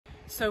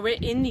So we're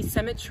in the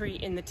cemetery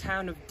in the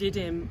town of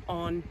Didim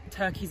on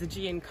Turkey's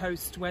Aegean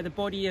coast, where the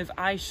body of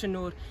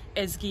Aysenur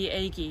Ezgi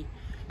Eygi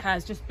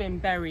has just been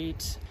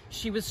buried.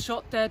 She was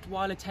shot dead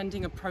while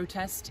attending a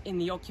protest in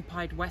the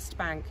occupied West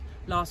Bank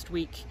last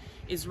week.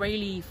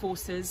 Israeli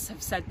forces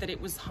have said that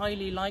it was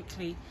highly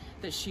likely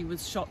that she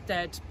was shot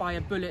dead by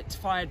a bullet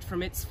fired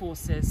from its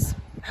forces.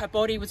 Her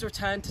body was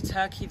returned to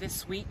Turkey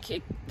this week.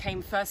 It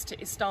came first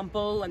to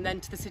Istanbul and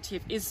then to the city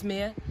of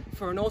Izmir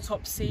for an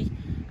autopsy,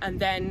 and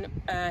then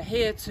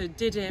here to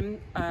Didim,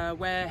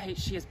 where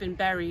she has been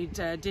buried.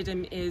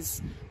 Didim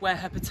is where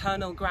her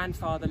paternal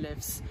grandfather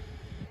lives.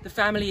 The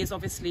family is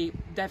obviously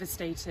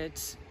devastated.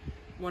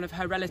 One of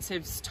her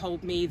relatives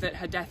told me that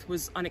her death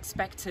was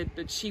unexpected,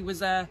 but she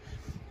was an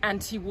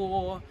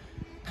anti-war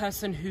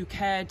person who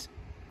cared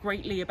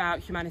greatly about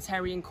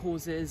humanitarian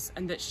causes,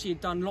 and that she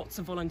had done lots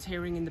of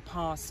volunteering in the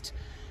past.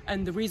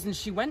 And the reason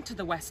she went to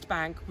the West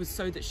Bank was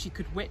so that she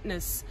could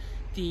witness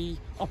the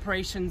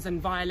operations and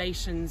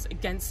violations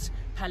against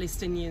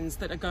Palestinians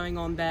that are going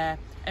on there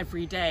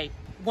every day.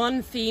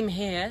 One theme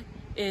here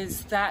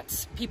is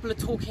that people are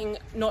talking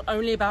not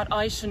only about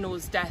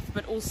Aysenur's death,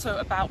 but also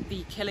about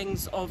the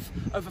killings of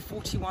over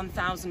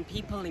 41,000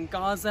 people in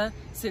Gaza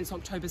since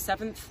October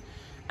 7th,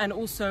 and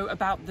also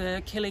about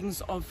the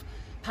killings of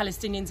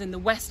Palestinians in the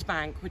West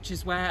Bank, which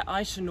is where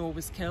Aysenur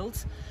was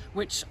killed,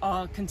 which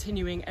are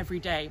continuing every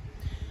day.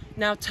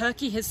 Now,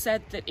 Turkey has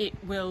said that it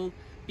will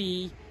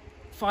be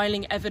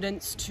filing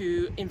evidence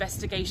to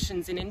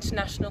investigations in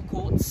international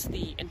courts,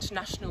 the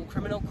International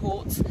Criminal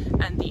Court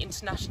and the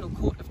International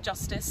Court of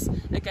Justice,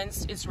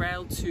 against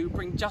Israel to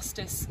bring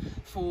justice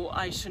for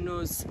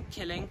Aysenur's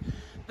killing.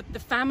 But the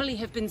family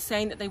have been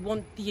saying that they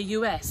want the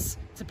US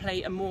to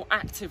play a more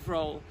active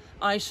role.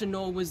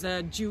 Aysenur was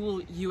a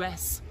dual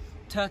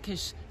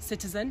US-Turkish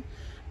citizen,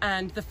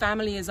 and the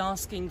family is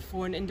asking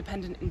for an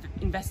independent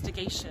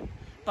investigation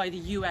by the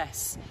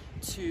US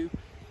to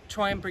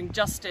try and bring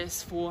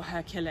justice for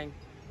her killing.